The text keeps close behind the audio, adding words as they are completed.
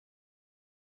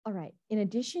All right. In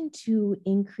addition to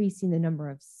increasing the number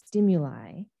of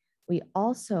stimuli, we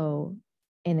also,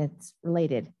 and it's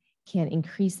related, can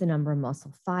increase the number of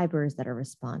muscle fibers that are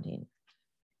responding.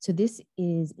 So this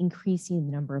is increasing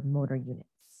the number of motor units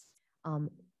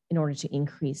in order to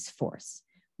increase force.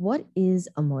 What is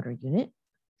a motor unit?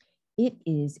 It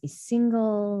is a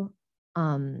single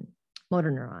motor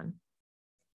neuron,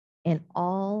 and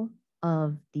all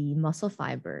of the muscle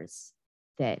fibers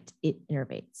that it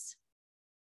innervates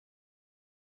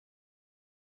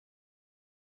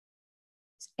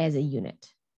as a unit,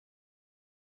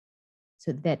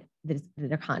 so that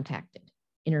they're contacted,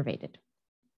 innervated.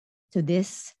 So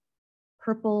this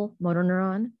purple motor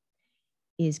neuron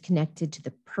is connected to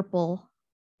the purple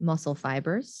muscle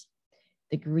fibers.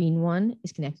 The green one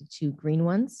is connected to green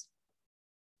ones.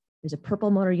 There's a purple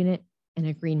motor unit and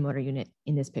a green motor unit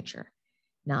in this picture,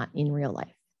 not in real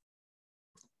life.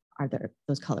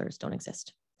 Those colors don't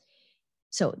exist.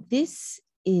 So this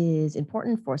is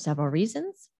important for several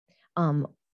reasons.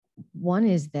 One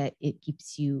is that it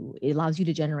allows you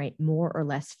to generate more or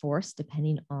less force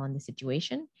depending on the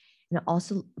situation. And it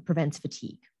also prevents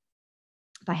fatigue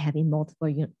by having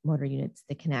multiple motor units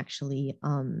that can actually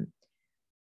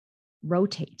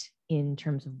rotate in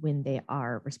terms of when they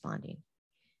are responding.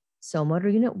 So motor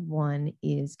unit 1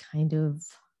 is kind of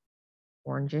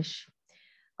orangish.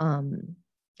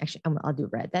 Actually, I'll do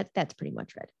red. That's pretty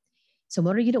much red. So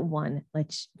motor unit 1,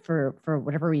 for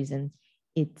whatever reason,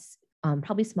 it's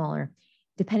probably smaller.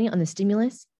 Depending on the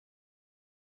stimulus,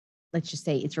 let's just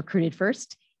say it's recruited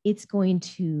first, it's going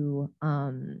to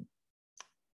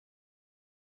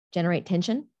generate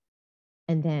tension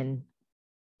and then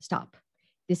stop.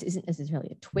 This isn't necessarily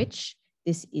a twitch.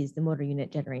 This is the motor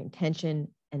unit generating tension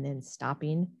and then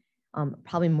stopping.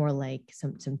 Probably more like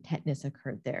some tetanus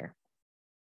occurred there.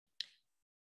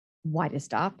 Why to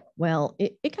stop? Well,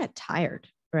 it got tired,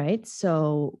 right?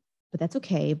 So, but that's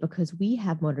okay because we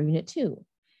have motor unit 2.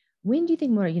 When do you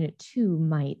think motor unit 2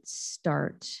 might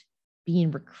start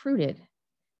being recruited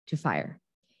to fire?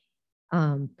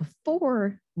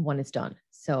 Before 1 is done.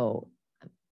 So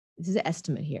this is an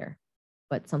estimate here,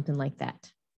 but something like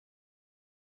that.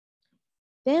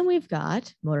 Then we've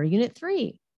got motor unit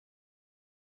 3.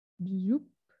 Zoop,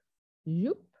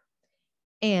 zoop.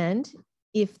 And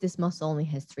if this muscle only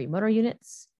has 3 motor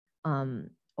units,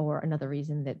 or another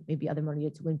reason that maybe other motor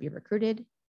units wouldn't be recruited,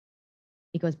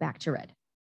 it goes back to red.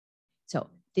 So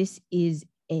this is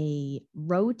a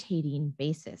rotating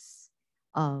basis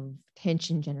of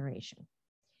tension generation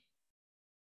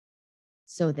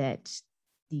so that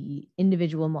the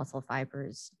individual muscle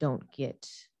fibers don't get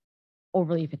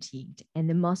overly fatigued and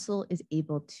the muscle is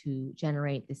able to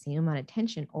generate the same amount of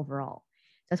tension overall.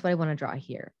 That's what I want to draw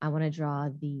here. I want to draw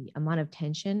the amount of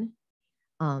tension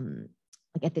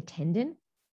like at the tendon.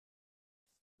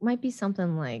 Might be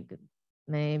something like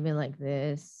maybe like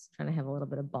this, trying to have a little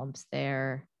bit of bumps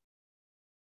there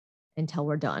until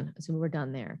we're done. So we're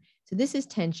done there. So this is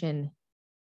tension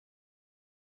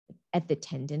at the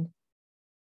tendon,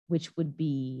 which would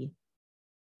be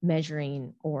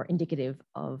measuring or indicative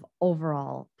of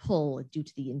overall pull due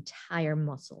to the entire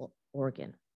muscle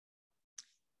organ.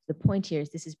 The point here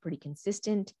is this is pretty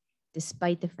consistent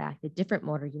despite the fact that different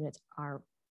motor units are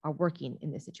working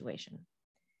in this situation,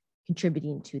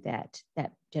 contributing to that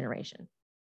generation.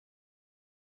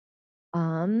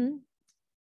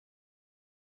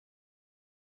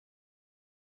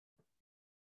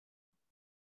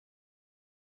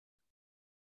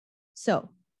 So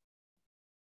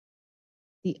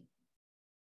the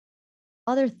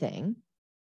other thing,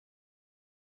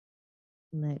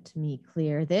 let me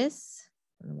clear this.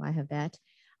 I don't know why I have that.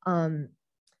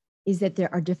 Is that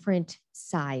there are different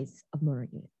size of motor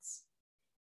units.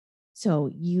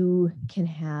 So you can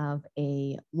have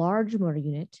a large motor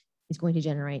unit is going to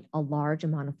generate a large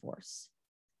amount of force.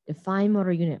 Define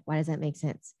motor unit. Why does that make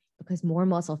sense? Because more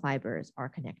muscle fibers are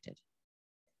connected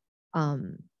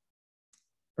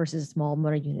versus a small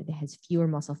motor unit that has fewer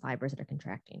muscle fibers that are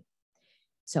contracting.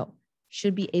 So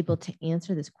should be able to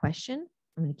answer this question.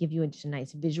 I'm going to give you just a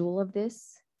nice visual of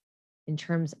this in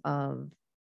terms of,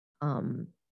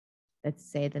 let's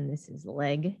say then this is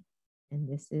leg and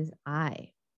this is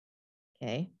eye.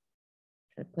 Okay,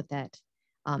 try to put that,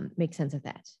 make sense of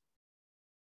that.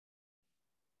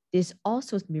 This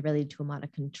also is going to be related to amount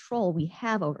of control we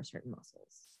have over certain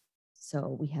muscles.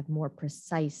 So we have more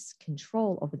precise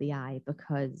control over the eye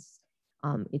because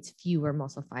it's fewer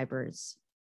muscle fibers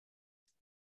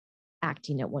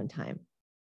acting at one time.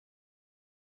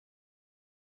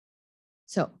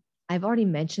 So I've already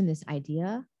mentioned this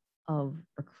idea of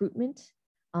recruitment.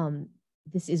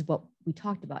 This is what we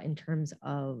talked about in terms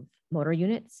of motor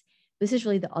units. This is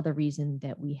really the other reason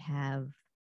that we have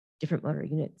different motor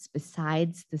units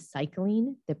besides the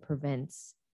cycling that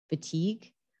prevents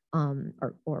fatigue.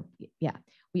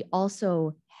 We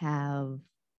also have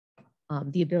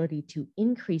the ability to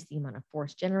increase the amount of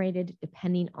force generated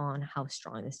depending on how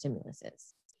strong the stimulus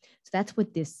is. So that's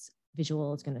what this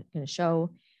visual is going to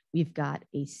show. We've got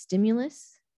a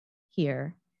stimulus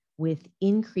here with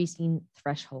increasing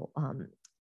threshold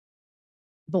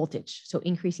voltage, so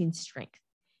increasing strength.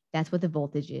 That's what the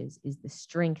voltage is the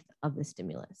strength of the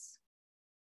stimulus.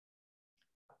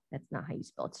 That's not how you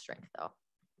spell strength, though.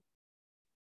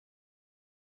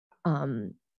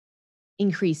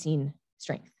 Increasing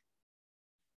strength.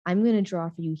 I'm going to draw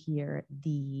for you here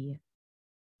the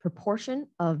proportion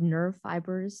of nerve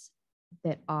fibers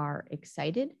that are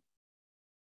excited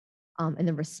and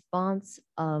the response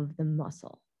of the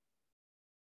muscle.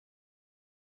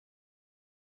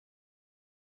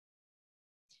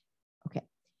 Okay,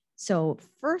 so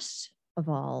first of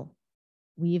all,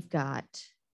 we've got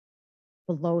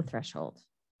below threshold.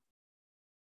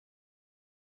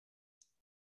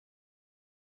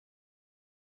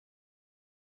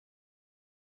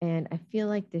 And I feel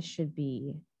like this should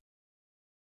be,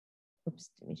 oops,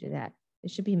 let me do that.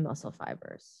 This should be muscle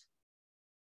fibers.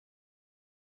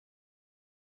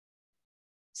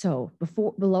 So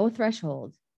below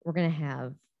threshold, we're going to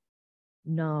have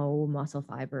no muscle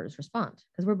fibers respond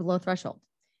because we're below threshold.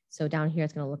 So down here,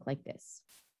 it's going to look like this.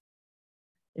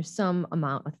 There's some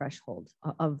amount of threshold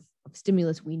of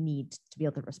stimulus we need to be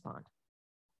able to respond.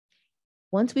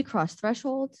 Once we cross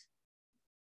threshold,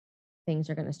 things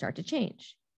are going to start to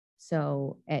change.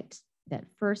 So at that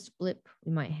first blip,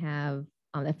 we might have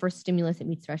that first stimulus that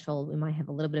meets threshold, we might have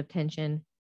a little bit of tension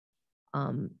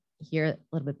here, a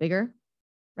little bit bigger,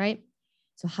 right?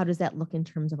 So how does that look in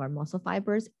terms of our muscle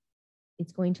fibers?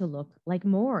 It's going to look like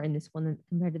more in this one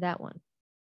compared to that one.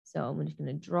 So I'm just going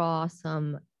to draw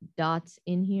some dots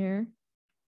in here.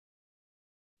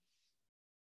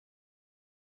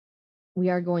 We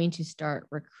are going to start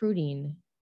recruiting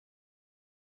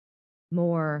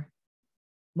more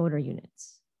motor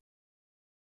units.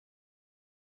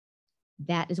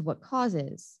 That is what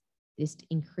causes this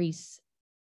increased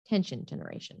tension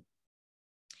generation.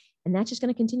 And that's just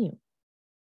going to continue,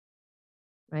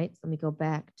 right? So let me go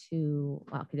back to,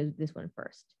 well, okay, do this one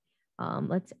first.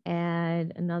 Let's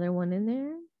add another one in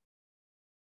there.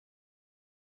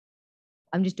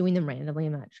 I'm just doing them randomly.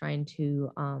 I'm not trying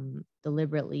to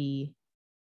deliberately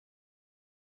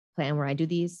plan where I do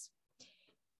these.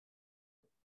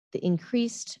 The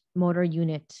increased motor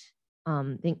unit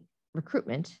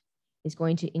recruitment is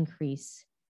going to increase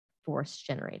force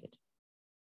generated.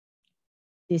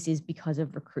 This is because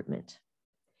of recruitment.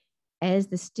 As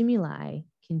the stimuli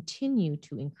continue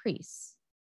to increase,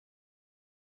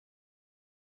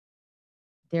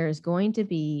 there is going to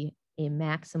be a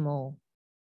maximal,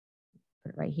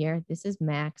 put it right here, this is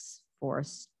max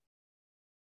force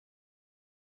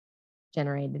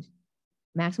generated,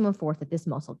 maximum force that this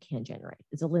muscle can generate.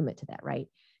 There's a limit to that, right?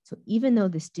 So even though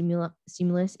the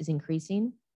stimulus is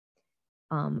increasing,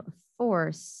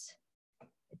 force,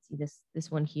 let's see, this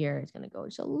one here is going to go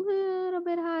just a little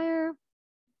bit higher.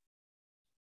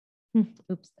 Oops,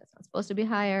 that's not supposed to be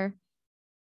higher.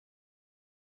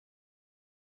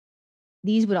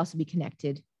 These would also be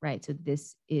connected, right? So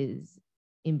this is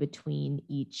in between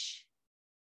each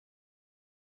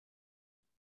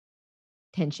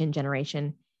tension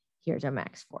generation. Here's our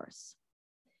max force.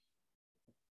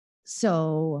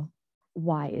 So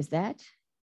why is that?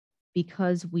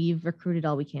 Because we've recruited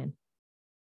all we can.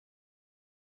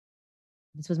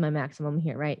 This was my maximum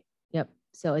here, right? Yep.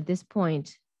 So at this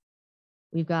point,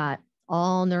 we've got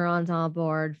all neurons on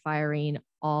board, firing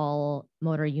all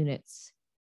motor units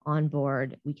on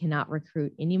board. We cannot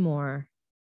recruit anymore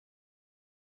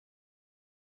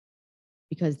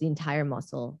because the entire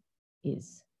muscle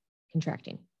is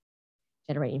contracting,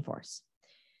 generating force.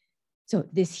 So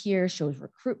this here shows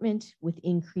recruitment with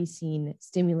increasing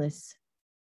stimulus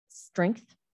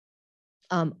strength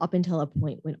up until a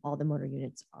point when all the motor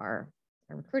units are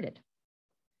recruited.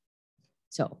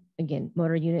 So again,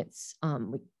 motor units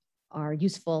are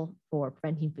useful for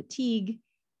preventing fatigue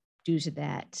due to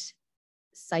that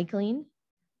cycling,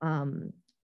 and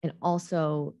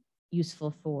also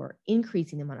useful for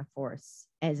increasing the amount of force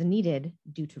as needed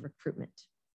due to recruitment.